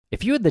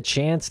If you had the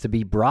chance to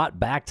be brought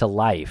back to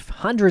life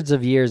hundreds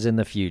of years in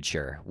the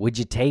future, would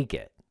you take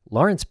it?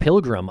 Lawrence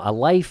Pilgrim, a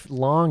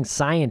lifelong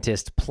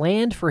scientist,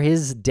 planned for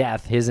his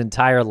death his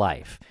entire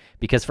life.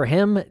 Because for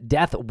him,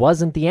 death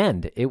wasn't the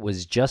end. It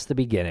was just the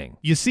beginning.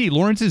 You see,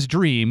 Lawrence's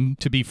dream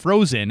to be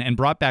frozen and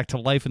brought back to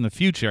life in the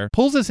future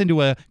pulls us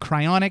into a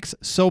cryonics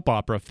soap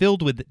opera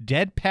filled with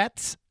dead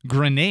pets,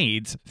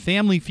 grenades,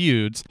 family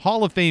feuds,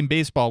 Hall of Fame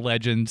baseball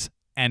legends,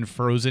 and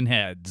frozen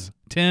heads.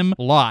 Tim,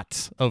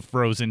 lots of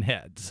frozen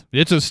heads.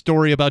 It's a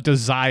story about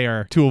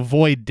desire to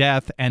avoid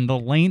death and the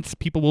lengths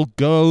people will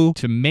go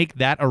to make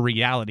that a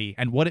reality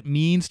and what it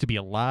means to be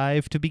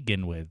alive to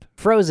begin with.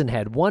 Frozen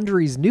Head,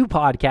 Wondery's new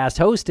podcast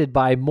hosted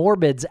by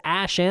Morbid's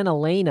Ash and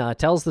Elena,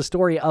 tells the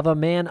story of a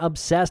man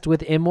obsessed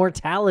with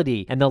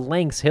immortality and the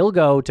lengths he'll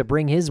go to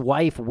bring his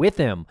wife with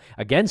him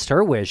against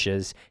her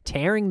wishes,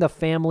 tearing the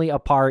family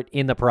apart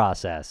in the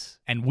process.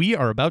 And we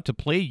are about to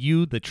play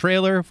you the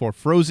trailer for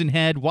Frozen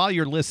Head. While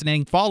you're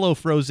listening, follow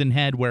Frozen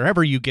Head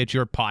wherever you get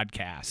your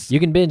podcasts. You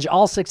can binge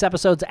all 6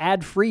 episodes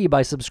ad-free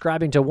by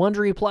subscribing to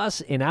Wondery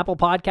Plus in Apple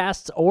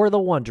Podcasts or the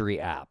Wondery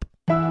app.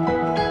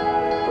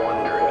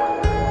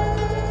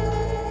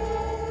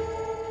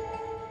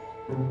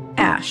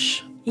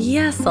 Ash.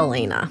 Yes,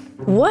 Elena.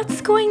 What's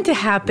going to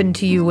happen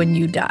to you when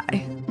you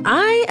die?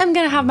 I am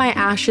going to have my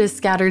ashes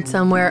scattered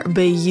somewhere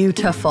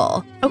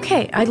beautiful.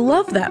 Okay, I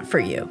love that for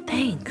you.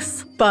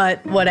 Thanks.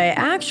 But what I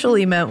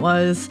actually meant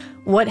was,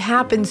 what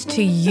happens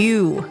to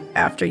you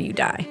after you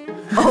die?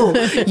 Oh,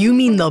 you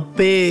mean the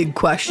big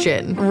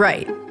question.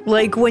 Right.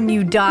 Like when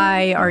you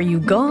die, are you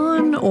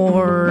gone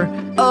or...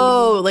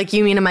 Oh, like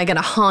you mean am I going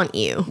to haunt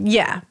you?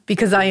 Yeah,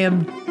 because I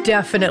am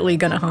definitely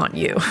going to haunt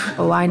you.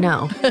 Oh, I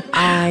know.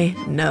 I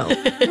know.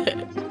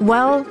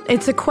 Well,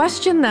 it's a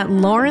question that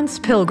Lawrence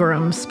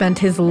Pilgrim spent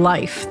his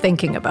life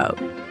thinking about,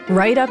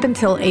 right up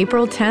until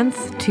April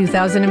 10th,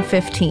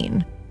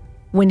 2015,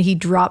 when he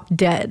dropped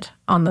dead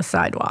on the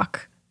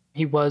sidewalk.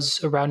 He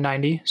was around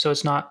 90, so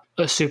it's not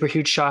a super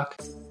huge shock.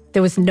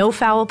 There was no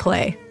foul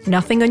play,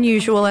 nothing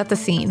unusual at the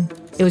scene.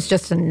 It was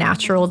just a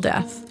natural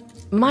death.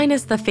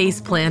 Minus the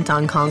face plant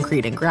on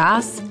concrete and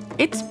grass,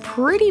 it's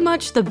pretty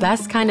much the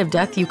best kind of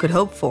death you could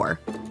hope for.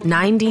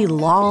 90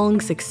 long,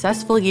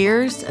 successful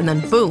years, and then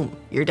boom,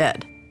 you're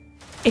dead.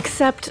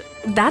 Except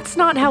that's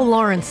not how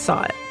Lawrence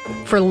saw it.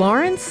 For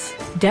Lawrence,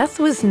 death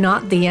was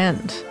not the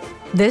end.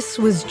 This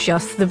was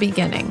just the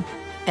beginning.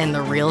 And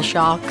the real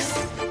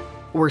shocks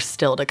were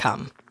still to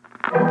come.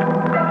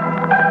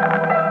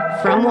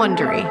 From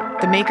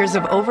Wondery, the makers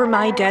of Over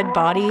My Dead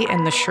Body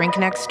and The Shrink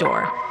Next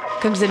Door,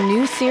 comes a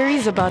new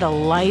series about a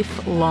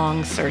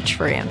lifelong search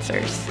for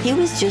answers. He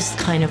was just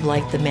kind of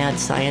like the mad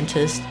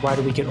scientist. Why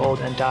do we get old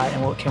and die,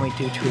 and what can we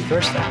do to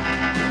reverse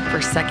that?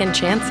 For second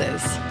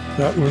chances.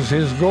 That was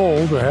his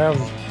goal, to have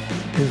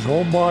his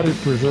whole body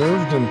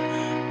preserved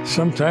and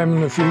sometime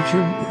in the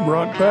future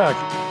brought back.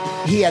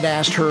 He had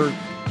asked her,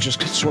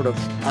 just sort of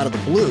out of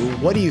the blue,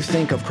 what do you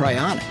think of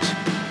cryonics?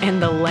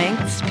 And the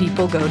lengths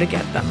people go to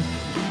get them.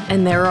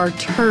 And there are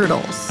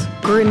turtles,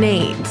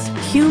 grenades,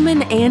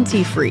 human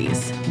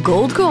antifreeze,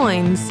 gold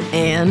coins,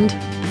 and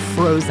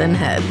frozen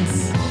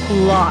heads.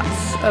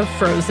 Lots of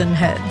frozen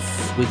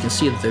heads. We can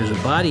see that there's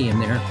a body in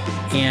there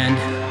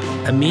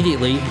and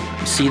immediately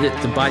see that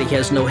the body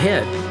has no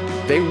head.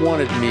 They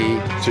wanted me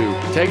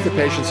to take the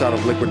patients out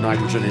of liquid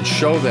nitrogen and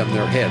show them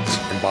their heads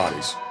and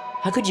bodies.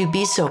 How could you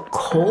be so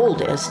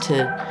cold as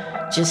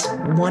to just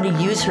want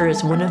to use her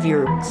as one of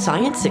your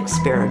science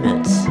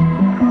experiments?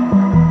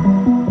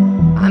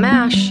 I'm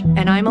Ash.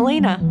 And I'm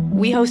Elena.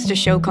 We host a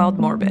show called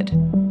Morbid.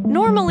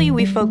 Normally,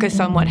 we focus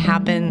on what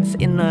happens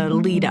in the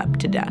lead up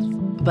to death.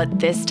 But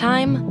this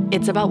time,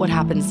 it's about what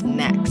happens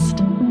next.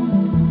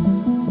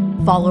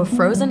 Follow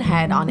Frozen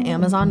Head on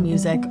Amazon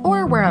Music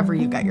or wherever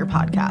you get your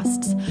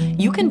podcasts.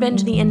 You can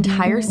binge the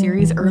entire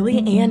series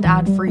early and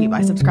ad-free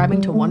by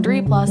subscribing to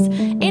Wondery Plus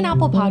in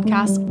Apple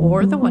Podcasts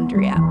or the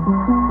Wondery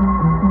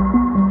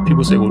app.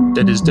 People say, well,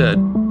 dead is dead.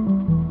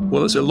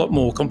 Well, it's a lot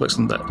more complex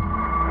than that.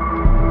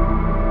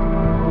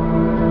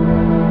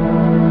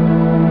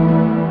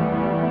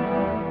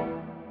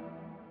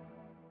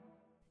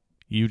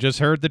 You just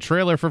heard the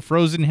trailer for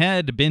Frozen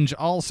Head. Binge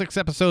all 6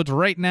 episodes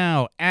right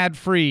now,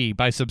 ad-free,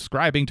 by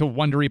subscribing to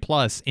Wondery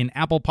Plus in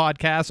Apple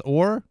Podcasts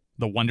or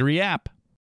the Wondery app.